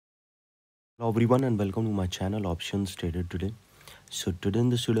Hello everyone and welcome to my channel Options Trader Today. So today in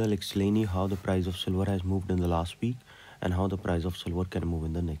this video I'll explain you how the price of silver has moved in the last week and how the price of silver can move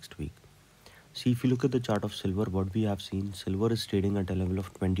in the next week. See, if you look at the chart of silver, what we have seen, silver is trading at a level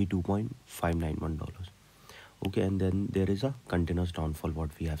of $22.591. Okay, and then there is a continuous downfall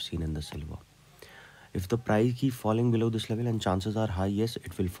what we have seen in the silver. If the price keep falling below this level, and chances are high, yes,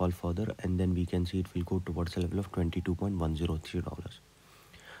 it will fall further, and then we can see it will go towards a level of $22.103.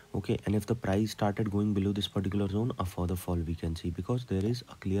 Okay, and if the price started going below this particular zone, a further fall we can see, because there is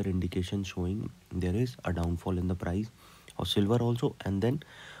a clear indication showing there is a downfall in the price of silver also, and then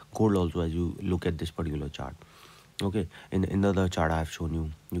gold also, as you look at this particular chart. Okay, in the other chart I have shown you,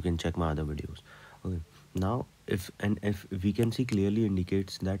 you can check my other videos. Okay, now if we can see, clearly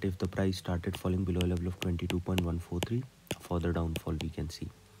indicates that if the price started falling below a level of 22.143, a further downfall we can see.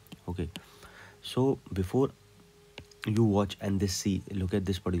 Okay, so before you watch and look at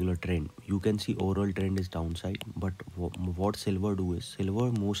this particular trend, you can see overall trend is downside, but what silver do is,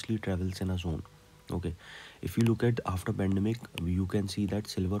 silver mostly travels in a zone. Okay, if you look at after pandemic, you can see that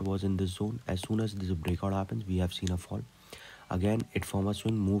silver was in this zone. As soon as this breakout happens, we have seen a fall again. It formed a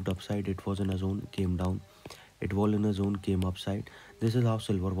swing, moved upside, it was in a zone, came down, it was in a zone, came upside. This is how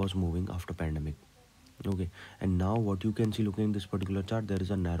silver was moving after pandemic. Okay, and now what you can see, looking at this particular chart, there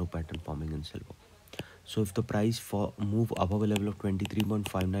is a narrow pattern forming in silver. So if the price move above a level of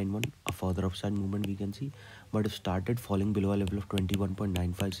 23.591, a further upside movement we can see. But if started falling below a level of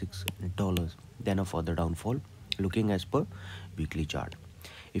 $21.956, then a further downfall, looking as per weekly chart.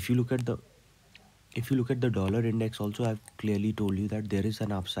 If you look at the dollar index also, I've clearly told you that there is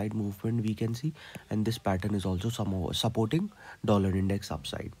an upside movement we can see, and this pattern is also somehow supporting dollar index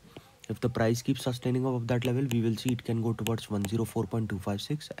upside. If the price keeps sustaining above that level, we will see it can go towards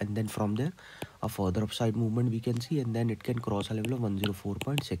 104.256, and then from there a further upside movement we can see, and then it can cross a level of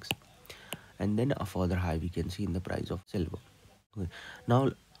 104.6, and then a further high we can see in the price of silver. Okay.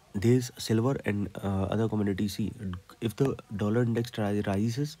 Now this silver and other commodities, see, if the dollar index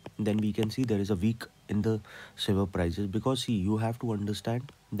rises, then we can see there is a weak in the silver prices, because see, you have to understand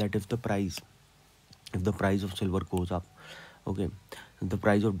that if the price of silver goes up, okay, the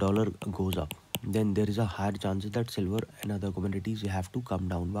price of dollar goes up, then there is a higher chances that silver and other commodities have to come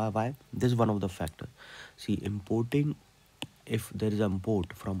down. Why? This is one of the factors. See, importing, if there is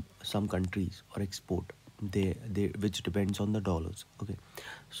import from some countries or export, they which depends on the dollars. Okay,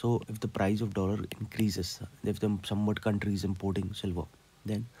 so if the price of dollar increases, if the somewhat country is importing silver,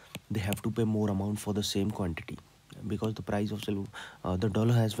 then they have to pay more amount for the same quantity, because the price of silver, the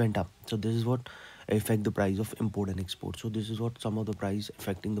dollar has went up. So this is what affect the price of import and export. So this is what some of the price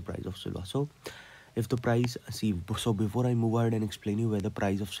affecting the price of silver. So if the price, see, so before I move ahead and explain you where the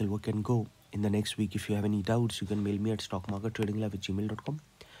price of silver can go in the next week, if you have any doubts, you can mail me at stockmarkettradinglive@gmail.com,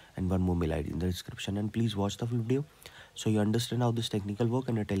 and one more mail ID in the description. And please watch the full video so you understand how this technical work,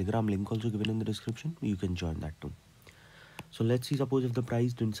 and a telegram link also given in the description, you can join that too. So let's see, suppose if the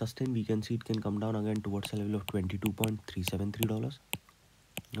price didn't sustain, we can see it can come down again towards a level of $22.373.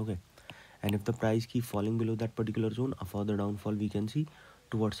 Okay, and if the price keep falling below that particular zone, a further downfall we can see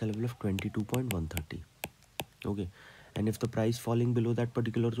towards a level of 22.130. Okay, and if the price falling below that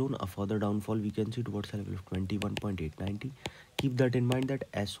particular zone, a further downfall we can see towards a level of 21.890. Keep that in mind that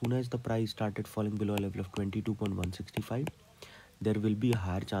as soon as the price started falling below a level of 22.165, there will be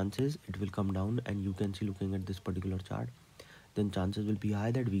higher chances it will come down, and you can see, looking at this particular chart, then chances will be high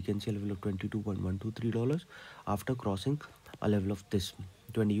that we can see a level of $22.123 after crossing a level of this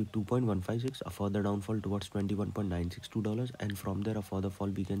 22.156, a further downfall towards $21.962, and from there a further fall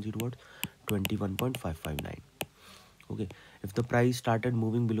we can see towards 21.559. Okay, if the price started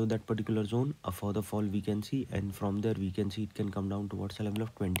moving below that particular zone, a further fall we can see, and from there we can see it can come down towards a level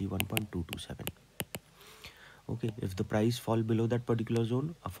of 21.227. Okay, if the price fall below that particular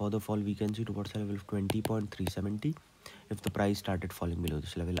zone, a further fall we can see towards a level of 20.370. If the price started falling below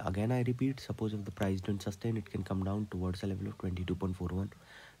this level, again I repeat, suppose if the price didn't sustain, it can come down towards a level of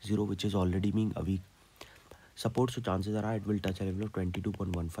 22.410, which is already being a weak support. So chances are high it will touch a level of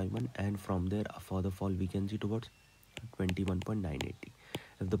 22.151, and from there a further fall we can see towards 21.980.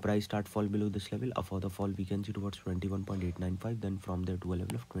 If the price start fall below this level, a further fall we can see towards 21.895, then from there to a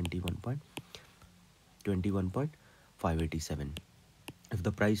level of 21.587. If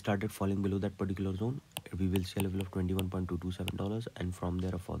the price started falling below that particular zone, we will see a level of $21.227, and from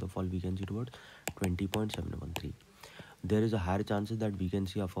there a further fall we can see towards 20.713. There is a higher chances that we can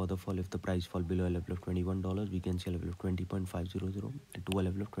see a further fall. If the price fall below a level of $21, we can see a level of 20.500 to a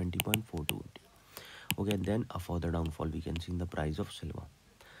level of 20.420. Okay, and then a further downfall we can see in the price of silver.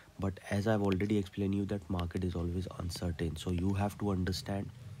 But as I've already explained you that market is always uncertain, so you have to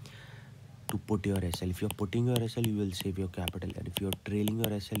understand to put your SL. If you're putting your SL, you will save your capital, and if you're trailing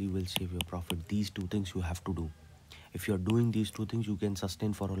your SL, you will save your profit. These two things you have to do. If you're doing these two things, you can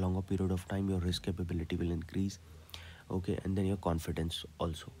sustain for a longer period of time. Your risk capability will increase, okay, and then your confidence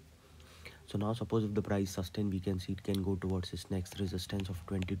also. So now suppose if the price sustain, we can see it can go towards its next resistance of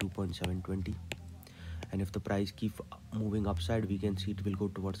 22.720, and if the price keep moving upside, we can see it will go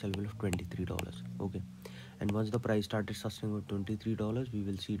towards a level of $23, okay. And once the price started sustaining at $23, we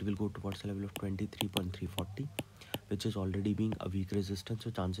will see it will go towards a level of 23.340, which is already being a weak resistance,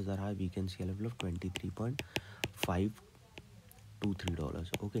 so chances are high we can see a level of $23.523,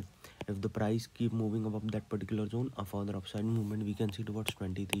 okay. If the price keep moving above that particular zone, a further upside movement we can see towards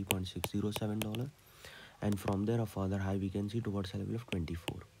 $23.607, and from there a further high we can see towards a level of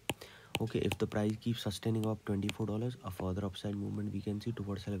 24. Okay, if the price keeps sustaining up $24, a further upside movement we can see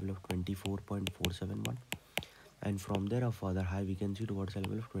towards a level of 24.471, and from there a further high we can see towards a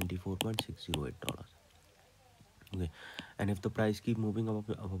level of $24.608. Okay, and if the price keep moving above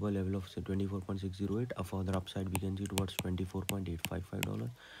a level of say 24.608, a further upside we can see towards $24.855,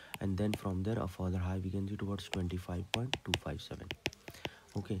 and then from there a further high we can see towards 25.257.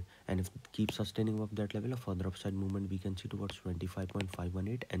 Okay, and if it keeps sustaining above that level, a further upside movement we can see towards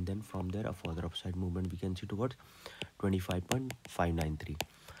 25.518, and then from there a further upside movement we can see towards 25.593,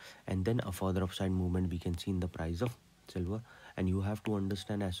 and then a further upside movement we can see in the price of silver. And you have to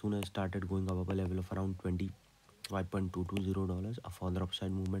understand, as soon as it started going above a level of around $25.220, a further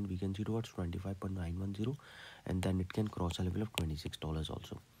upside movement we can see towards 25.910, and then it can cross a level of $26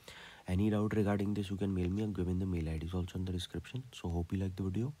 also. Any doubt regarding this, you can mail me. I'm giving the mail IDs also in the description. So hope you like the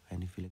video, and if you like